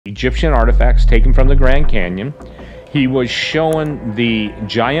Egyptian artifacts taken from the Grand Canyon. He was showing the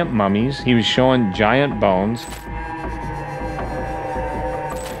giant mummies. He was showing giant bones.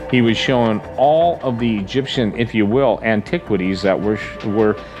 He was showing all of the Egyptian, if you will, antiquities that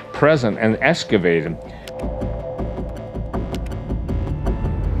were present and excavated.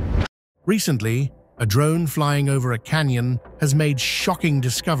 Recently, a drone flying over a canyon has made shocking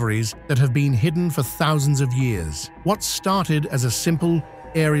discoveries that have been hidden for thousands of years. What started as a simple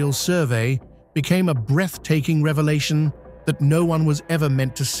aerial survey became a breathtaking revelation that no one was ever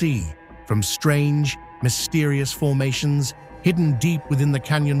meant to see. From strange, mysterious formations hidden deep within the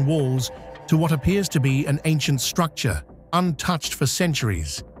canyon walls to what appears to be an ancient structure, untouched for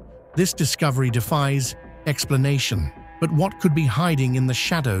centuries. This discovery defies explanation. But what could be hiding in the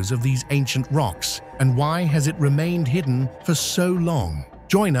shadows of these ancient rocks, and why has it remained hidden for so long?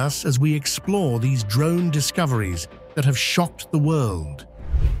 Join us as we explore these drone discoveries that have shocked the world.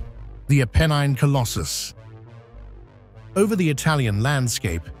 The Apennine Colossus. Over the Italian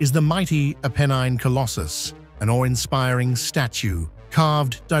landscape is the mighty Apennine Colossus, an awe-inspiring statue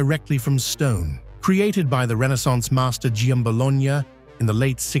carved directly from stone. Created by the Renaissance master Giambologna in the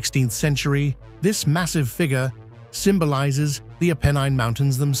late 16th century, this massive figure symbolizes the Apennine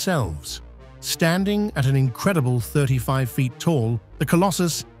Mountains themselves. Standing at an incredible 35 feet tall, the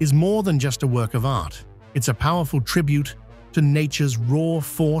Colossus is more than just a work of art. It's a powerful tribute to nature's raw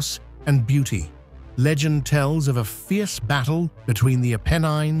force and beauty. Legend tells of a fierce battle between the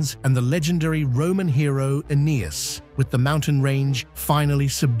Apennines and the legendary Roman hero Aeneas, with the mountain range finally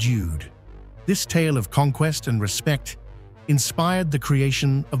subdued. This tale of conquest and respect inspired the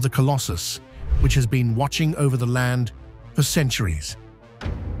creation of the Colossus, which has been watching over the land for centuries.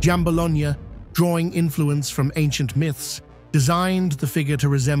 Giambologna, drawing influence from ancient myths, designed the figure to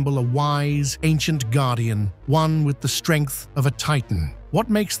resemble a wise, ancient guardian, one with the strength of a titan. What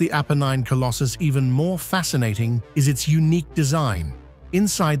makes the Apennine Colossus even more fascinating is its unique design.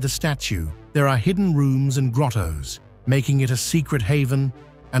 Inside the statue, there are hidden rooms and grottos, making it a secret haven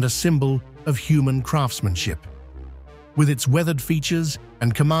and a symbol of human craftsmanship. With its weathered features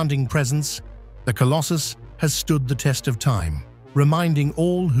and commanding presence, the Colossus has stood the test of time, reminding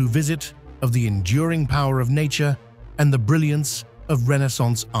all who visit of the enduring power of nature and the brilliance of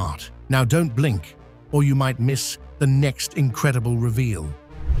Renaissance art. Now don't blink, or you might miss the next incredible reveal.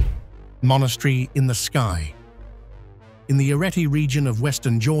 Monastery in the sky. In the Areti region of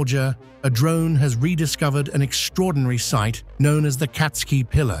western Georgia, a drone has rediscovered an extraordinary site known as the Katski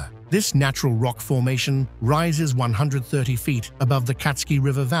Pillar. This natural rock formation rises 130 feet above the Katski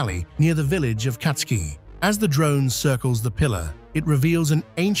River Valley near the village of Katski. As the drone circles the pillar, it reveals an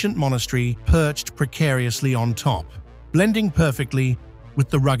ancient monastery perched precariously on top, blending perfectly with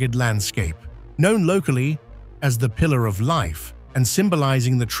the rugged landscape. Known locally as the Pillar of Life and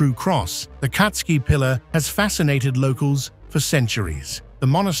symbolizing the true cross, the Katski Pillar has fascinated locals for centuries. The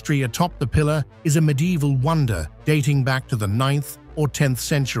monastery atop the pillar is a medieval wonder dating back to the 9th or 10th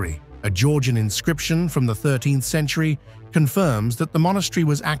century. A Georgian inscription from the 13th century confirms that the monastery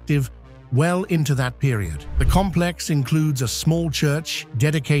was active well into that period. The complex includes a small church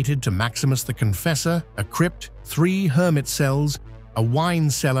dedicated to Maximus the Confessor, a crypt, 3 hermit cells, a wine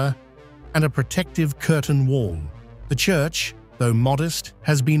cellar, and a protective curtain wall. The church, though modest,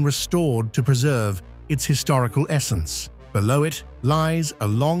 has been restored to preserve its historical essence. Below it lies a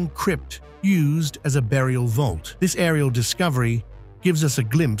long crypt used as a burial vault. This aerial discovery gives us a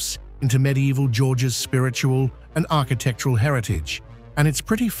glimpse into medieval Georgia's spiritual and architectural heritage, and it's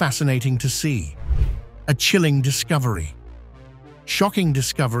pretty fascinating to see. A chilling discovery. Shocking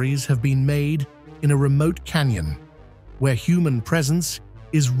discoveries have been made in a remote canyon, where human presence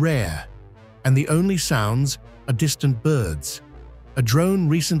is rare, and the only sounds are distant birds. A drone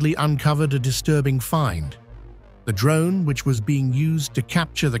recently uncovered a disturbing find. The drone, which was being used to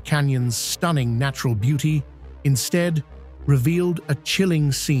capture the canyon's stunning natural beauty, instead revealed a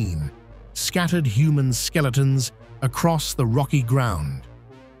chilling scene: scattered human skeletons across the rocky ground.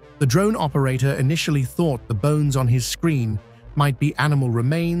 The drone operator initially thought the bones on his screen might be animal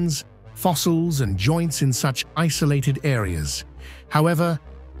remains, fossils, and joints in such isolated areas. However,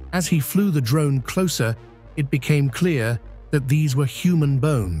 as he flew the drone closer, it became clear that these were human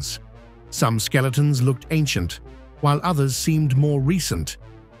bones. Some skeletons looked ancient, while others seemed more recent,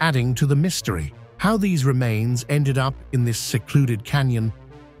 adding to the mystery. How these remains ended up in this secluded canyon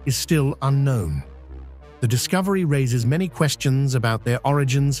is still unknown. The discovery raises many questions about their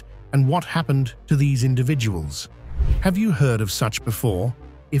origins and what happened to these individuals. Have you heard of such before?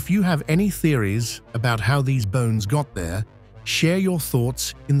 If you have any theories about how these bones got there, share your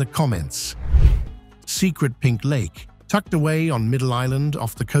thoughts in the comments. Secret Pink Lake. Tucked away on Middle Island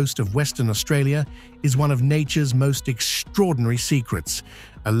off the coast of Western Australia is one of nature's most extraordinary secrets,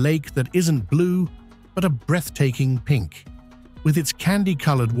 a lake that isn't blue, but a breathtaking pink. With its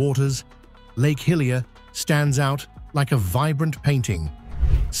candy-colored waters, Lake Hillier stands out like a vibrant painting,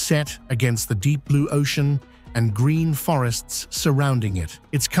 set against the deep blue ocean and green forests surrounding it.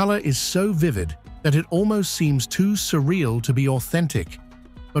 Its color is so vivid that it almost seems too surreal to be authentic.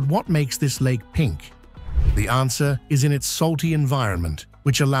 But what makes this lake pink? The answer is in its salty environment,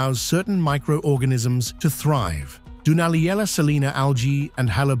 which allows certain microorganisms to thrive. Dunaliella salina algae and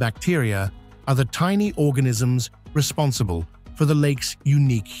halobacteria are the tiny organisms responsible for the lake's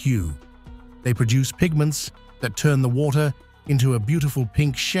unique hue. They produce pigments that turn the water into a beautiful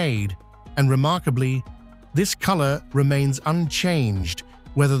pink shade, and remarkably, this color remains unchanged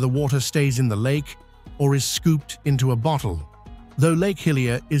whether the water stays in the lake or is scooped into a bottle. Though Lake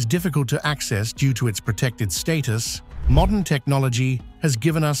Hillier is difficult to access due to its protected status, modern technology has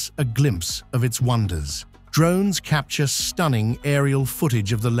given us a glimpse of its wonders. Drones capture stunning aerial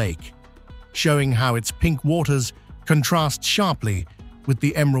footage of the lake, showing how its pink waters contrast sharply with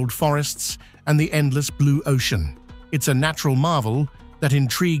the emerald forests and the endless blue ocean. It's a natural marvel that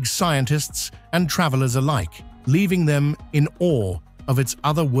intrigues scientists and travelers alike, leaving them in awe of its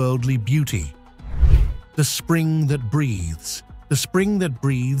otherworldly beauty. The spring that breathes. The spring that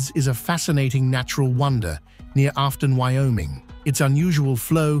breathes is a fascinating natural wonder near Afton, Wyoming. Its unusual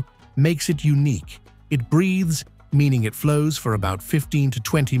flow makes it unique. It breathes, meaning it flows for about 15 to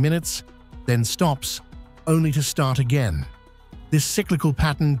 20 minutes, then stops, only to start again. This cyclical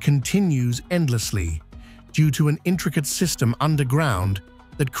pattern continues endlessly due to an intricate system underground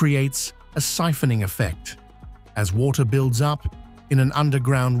that creates a siphoning effect. As water builds up in an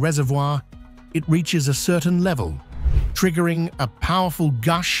underground reservoir, it reaches a certain level, triggering a powerful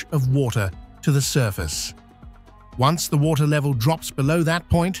gush of water to the surface. Once the water level drops below that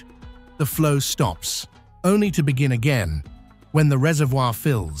point, the flow stops, only to begin again when the reservoir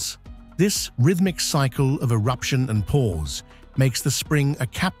fills. This rhythmic cycle of eruption and pause makes the spring a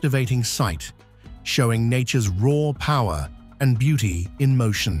captivating sight, showing nature's raw power and beauty in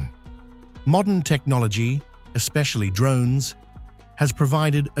motion. Modern technology, especially drones, has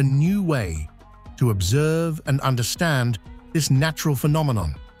provided a new way to observe and understand this natural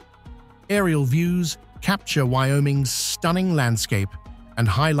phenomenon. Aerial views capture Wyoming's stunning landscape and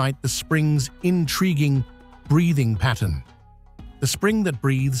highlight the spring's intriguing breathing pattern. The spring that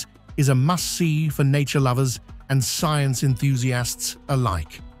breathes is a must-see for nature lovers and science enthusiasts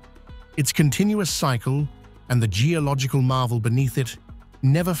alike. Its continuous cycle and the geological marvel beneath it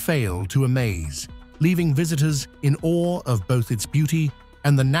never fail to amaze, leaving visitors in awe of both its beauty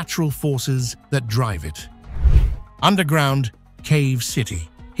and the natural forces that drive it. Underground Cave City.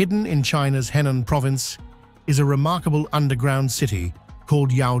 Hidden in China's Henan province is a remarkable underground city called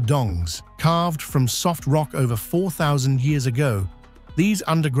Yaodongs. Carved from soft rock over 4,000 years ago, these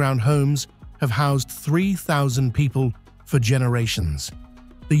underground homes have housed 3,000 people for generations.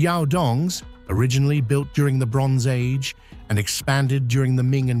 The Yaodongs, originally built during the Bronze Age and expanded during the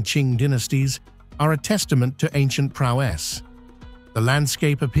Ming and Qing dynasties, are a testament to ancient prowess. The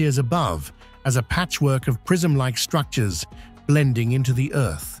landscape appears above as a patchwork of prism-like structures blending into the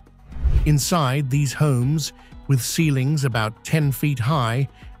earth. Inside these homes, with ceilings about 10 feet high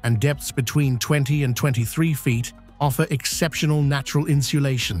and depths between 20 and 23 feet, offer exceptional natural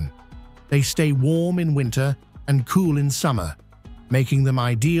insulation. They stay warm in winter and cool in summer, making them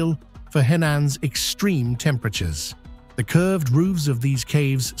ideal for Henan's extreme temperatures. The curved roofs of these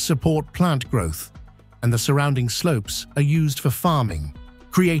caves support plant growth, and the surrounding slopes are used for farming,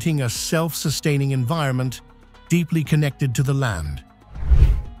 creating a self-sustaining environment deeply connected to the land.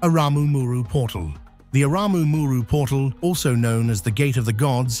 Aramu Muru Portal. The Aramu Muru Portal, also known as the Gate of the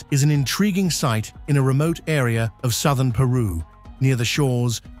Gods, is an intriguing site in a remote area of southern Peru, near the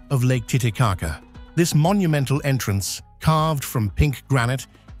shores of Lake Titicaca. This monumental entrance, carved from pink granite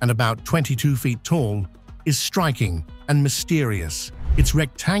and about 22 feet tall, is striking and mysterious. Its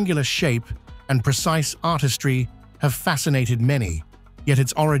rectangular shape and precise artistry have fascinated many, yet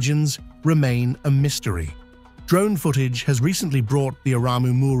its origins remain a mystery. Drone footage has recently brought the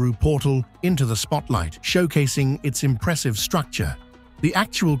Aramu Muru portal into the spotlight, showcasing its impressive structure. The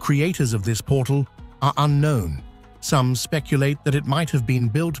actual creators of this portal are unknown. Some speculate that it might have been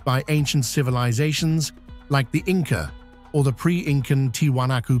built by ancient civilizations like the Inca or the pre-Incan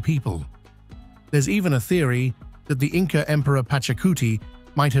Tiwanaku people. There's even a theory that the Inca Emperor Pachacuti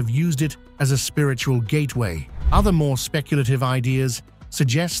might have used it as a spiritual gateway. Other more speculative ideas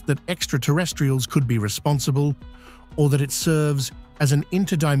suggest that extraterrestrials could be responsible, or that it serves as an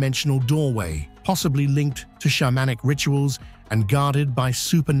interdimensional doorway, possibly linked to shamanic rituals and guarded by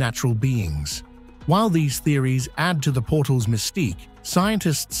supernatural beings. While these theories add to the portal's mystique,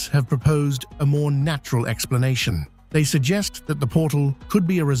 scientists have proposed a more natural explanation. They suggest that the portal could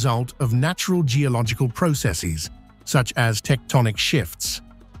be a result of natural geological processes, such as tectonic shifts.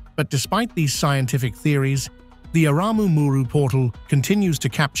 But despite these scientific theories, the Aramu-Muru portal continues to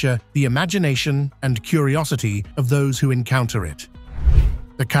capture the imagination and curiosity of those who encounter it.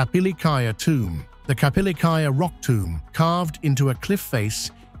 The Kapilikaya Tomb. The Kapilikaya rock tomb, carved into a cliff face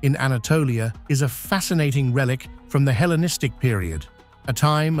in Anatolia, is a fascinating relic from the Hellenistic period, a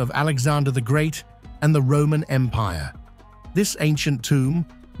time of Alexander the Great and the Roman Empire. This ancient tomb,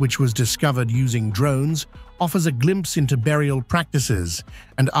 which was discovered using drones, offers a glimpse into burial practices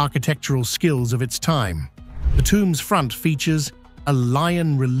and architectural skills of its time. The tomb's front features a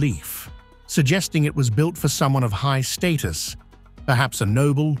lion relief, suggesting it was built for someone of high status, perhaps a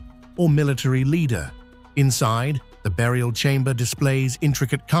noble or military leader. Inside, the burial chamber displays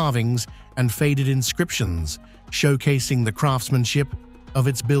intricate carvings and faded inscriptions, showcasing the craftsmanship of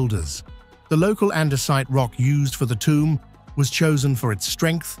its builders. The local andesite rock used for the tomb was chosen for its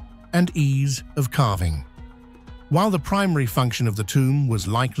strength and ease of carving. While the primary function of the tomb was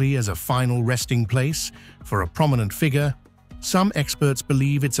likely as a final resting place for a prominent figure, some experts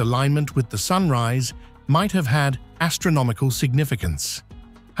believe its alignment with the sunrise might have had astronomical significance.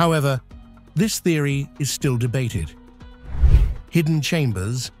 However, this theory is still debated. Hidden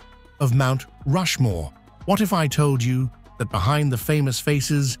chambers of Mount Rushmore. What if I told you that behind the famous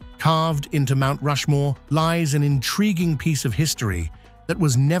faces carved into Mount Rushmore lies an intriguing piece of history that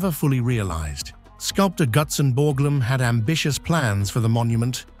was never fully realized? Sculptor Gutzon Borglum had ambitious plans for the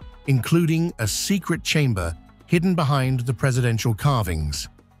monument, including a secret chamber hidden behind the presidential carvings.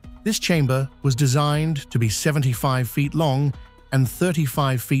 This chamber was designed to be 75 feet long and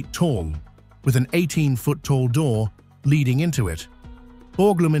 35 feet tall, with an 18-foot-tall door leading into it.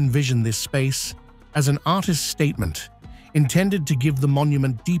 Borglum envisioned this space as an artist's statement, intended to give the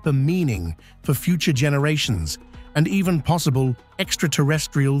monument deeper meaning for future generations and even possible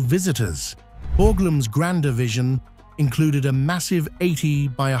extraterrestrial visitors. Borglum's grander vision included a massive 80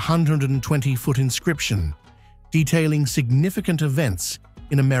 by 120-foot inscription, detailing significant events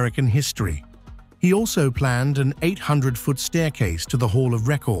in American history. He also planned an 800-foot staircase to the Hall of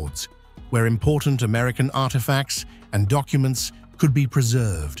Records, where important American artifacts and documents could be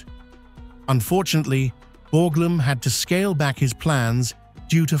preserved. Unfortunately, Borglum had to scale back his plans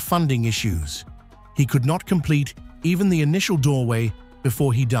due to funding issues. He could not complete even the initial doorway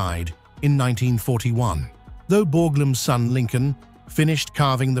before he died in 1941. Though Borglum's son Lincoln finished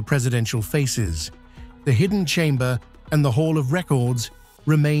carving the presidential faces, the hidden chamber and the Hall of Records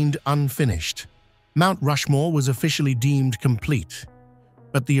remained unfinished. Mount Rushmore was officially deemed complete,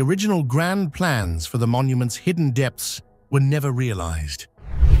 but the original grand plans for the monument's hidden depths were never realized.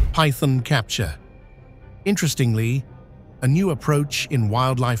 Python capture. Interestingly, a new approach in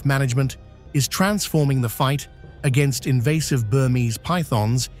wildlife management is transforming the fight against invasive Burmese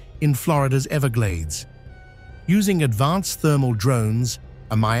pythons in Florida's Everglades. Using advanced thermal drones,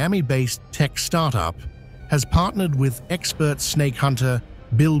 a Miami-based tech startup has partnered with expert snake hunter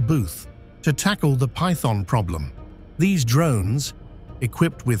Bill Booth to tackle the python problem. These drones,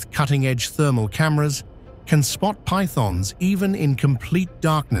 equipped with cutting-edge thermal cameras, can spot pythons even in complete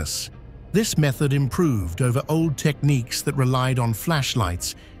darkness. This method improved over old techniques that relied on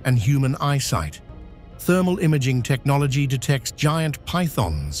flashlights and human eyesight. Thermal imaging technology detects giant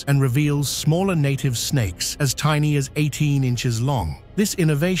pythons and reveals smaller native snakes as tiny as 18 inches long. This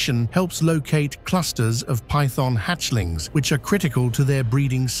innovation helps locate clusters of python hatchlings, which are critical to their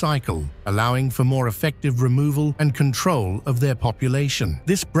breeding cycle, allowing for more effective removal and control of their population.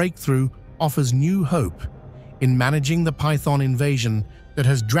 This breakthrough offers new hope in managing the python invasion that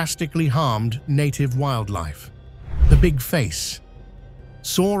has drastically harmed native wildlife. The big face.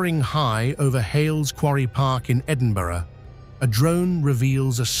 Soaring high over Hales Quarry Park in Edinburgh, a drone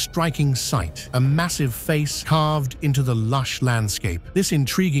reveals a striking sight, a massive face carved into the lush landscape. This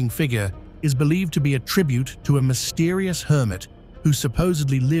intriguing figure is believed to be a tribute to a mysterious hermit who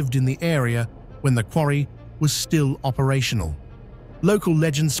supposedly lived in the area when the quarry was still operational. Local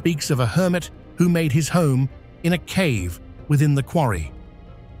legend speaks of a hermit who made his home in a cave within the quarry.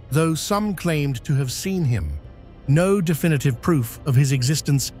 Though some claimed to have seen him, no definitive proof of his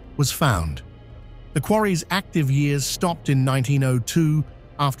existence was found. The quarry's active years stopped in 1902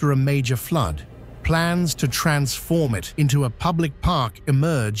 after a major flood. Plans to transform it into a public park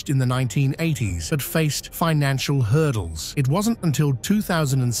emerged in the 1980s but faced financial hurdles. It wasn't until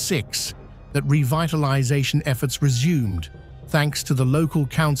 2006 that revitalization efforts resumed, thanks to the local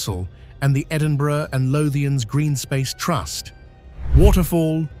council and the Edinburgh and Lothians Green Space Trust.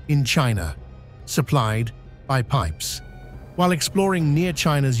 Waterfall in China, supplied by pipes. While exploring near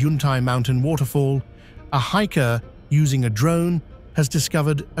China's Yuntai Mountain waterfall, a hiker using a drone has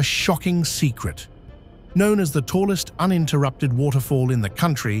discovered a shocking secret. Known as the tallest uninterrupted waterfall in the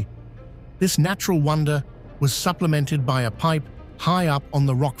country, this natural wonder was supplemented by a pipe high up on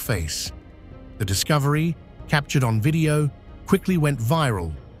the rock face. The discovery, captured on video, quickly went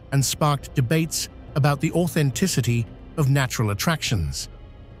viral and sparked debates about the authenticity of natural attractions.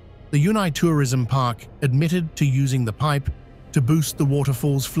 The Yunai Tourism Park admitted to using the pipe to boost the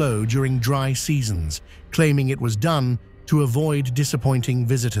waterfall's flow during dry seasons, claiming it was done to avoid disappointing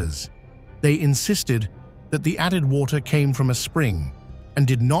visitors. They insisted that the added water came from a spring and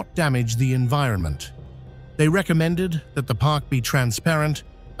did not damage the environment. They recommended that the park be transparent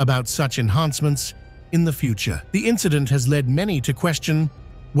about such enhancements in the future. The incident has led many to question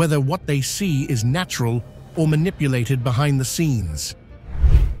whether what they see is natural or manipulated behind the scenes.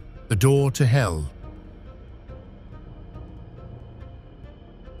 The door to hell.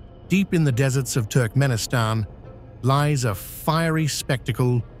 Deep in the deserts of Turkmenistan lies a fiery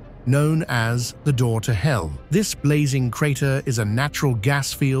spectacle known as the Door to Hell. This blazing crater is a natural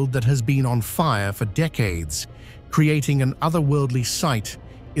gas field that has been on fire for decades, creating an otherworldly sight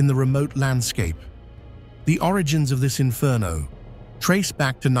in the remote landscape. The origins of this inferno trace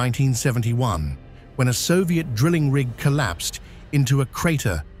back to 1971, when a Soviet drilling rig collapsed into a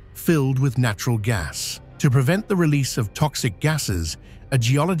crater filled with natural gas. To prevent the release of toxic gases, a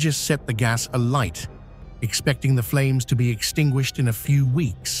geologist set the gas alight, expecting the flames to be extinguished in a few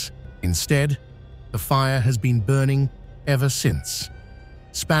weeks. Instead, the fire has been burning ever since.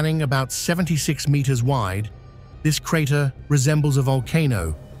 Spanning about 76 meters wide, this crater resembles a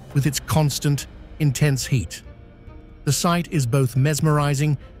volcano with its constant, intense heat. The sight is both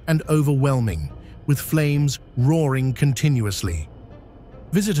mesmerizing and overwhelming, with flames roaring continuously.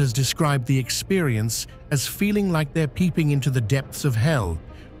 Visitors describe the experience as feeling like they're peeping into the depths of hell,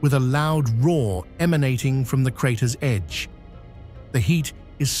 with a loud roar emanating from the crater's edge. The heat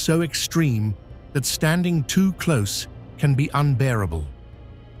is so extreme that standing too close can be unbearable.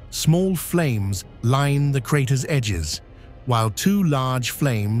 Small flames line the crater's edges, while two large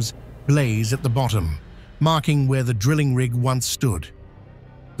flames blaze at the bottom, marking where the drilling rig once stood.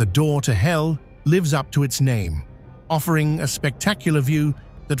 The Door to Hell lives up to its name, offering a spectacular view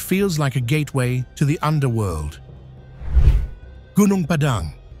that feels like a gateway to the underworld. Gunung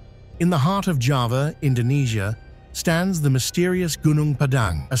Padang. In the heart of Java, Indonesia, stands the mysterious Gunung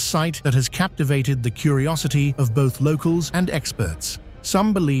Padang, a site that has captivated the curiosity of both locals and experts.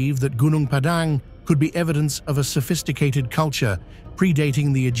 Some believe that Gunung Padang could be evidence of a sophisticated culture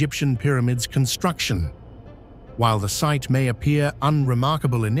predating the Egyptian pyramids' construction. While the site may appear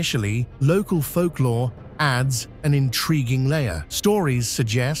unremarkable initially, local folklore adds an intriguing layer. Stories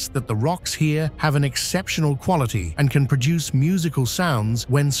suggest that the rocks here have an exceptional quality and can produce musical sounds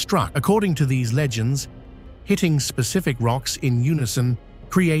when struck. According to these legends, hitting specific rocks in unison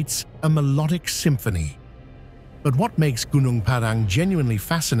creates a melodic symphony. But what makes Gunung Padang genuinely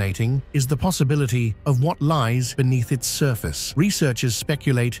fascinating is the possibility of what lies beneath its surface. Researchers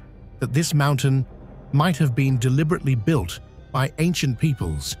speculate that this mountain might have been deliberately built by ancient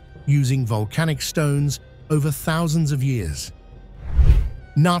peoples using volcanic stones over thousands of years.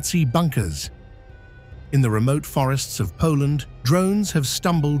 Nazi bunkers. In the remote forests of Poland, drones have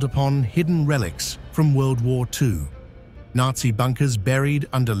stumbled upon hidden relics from World War II. Nazi bunkers buried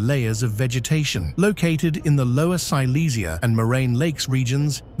under layers of vegetation. Located in the Lower Silesia and Moraine Lakes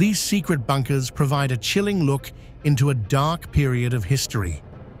regions, these secret bunkers provide a chilling look into a dark period of history.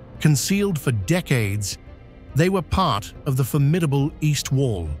 Concealed for decades, they were part of the formidable East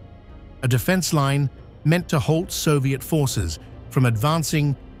Wall, a defense line meant to halt Soviet forces from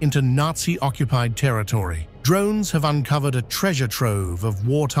advancing into Nazi-occupied territory. Drones have uncovered a treasure trove of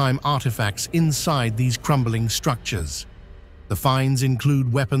wartime artifacts inside these crumbling structures. The finds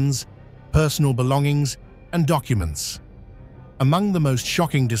include weapons, personal belongings, and documents. Among the most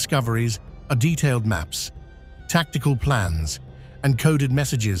shocking discoveries are detailed maps, tactical plans, and coded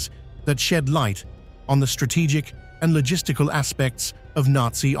messages that shed light on the strategic and logistical aspects of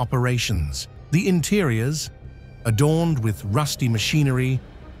Nazi operations. The interiors, adorned with rusty machinery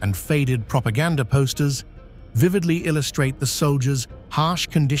and faded propaganda posters, vividly illustrate the soldiers' harsh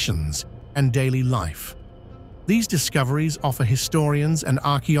conditions and daily life. These discoveries offer historians and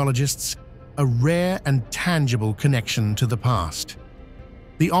archaeologists a rare and tangible connection to the past.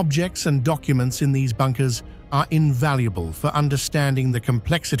 The objects and documents in these bunkers are invaluable for understanding the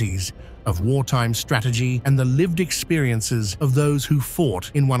complexities of wartime strategy and the lived experiences of those who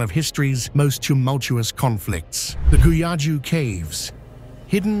fought in one of history's most tumultuous conflicts. The Guyaju Caves.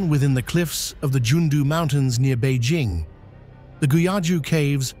 Hidden within the cliffs of the Jundu Mountains near Beijing, the Guyaju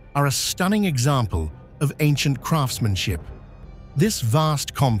Caves are a stunning example of ancient craftsmanship. This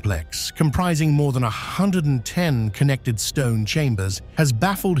vast complex, comprising more than 110 connected stone chambers, has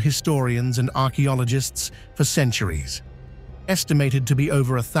baffled historians and archaeologists for centuries. Estimated to be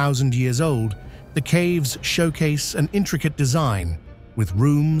over 1,000 years old, the caves showcase an intricate design, with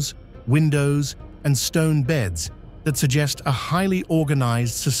rooms, windows, and stone beds that suggest a highly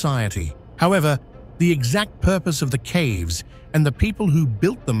organized society. However, the exact purpose of the caves and the people who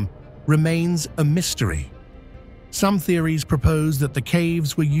built them remains a mystery. Some theories propose that the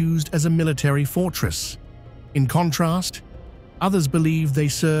caves were used as a military fortress. In contrast, others believe they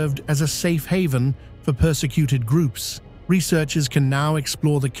served as a safe haven for persecuted groups. Researchers can now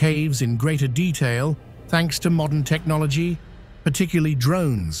explore the caves in greater detail thanks to modern technology, particularly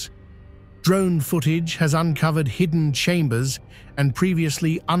drones. Drone footage has uncovered hidden chambers and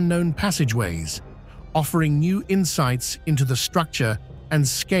previously unknown passageways, offering new insights into the structure and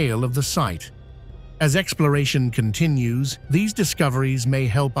scale of the site. As exploration continues, these discoveries may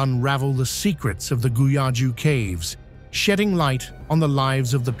help unravel the secrets of the Guyaju Caves, shedding light on the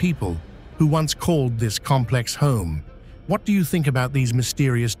lives of the people who once called this complex home. What do you think about these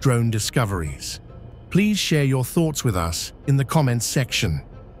mysterious drone discoveries? Please share your thoughts with us in the comments section.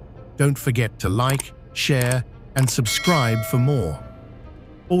 Don't forget to like, share, and subscribe for more.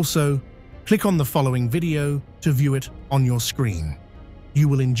 Also, click on the following video to view it on your screen. You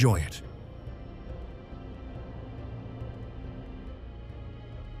will enjoy it.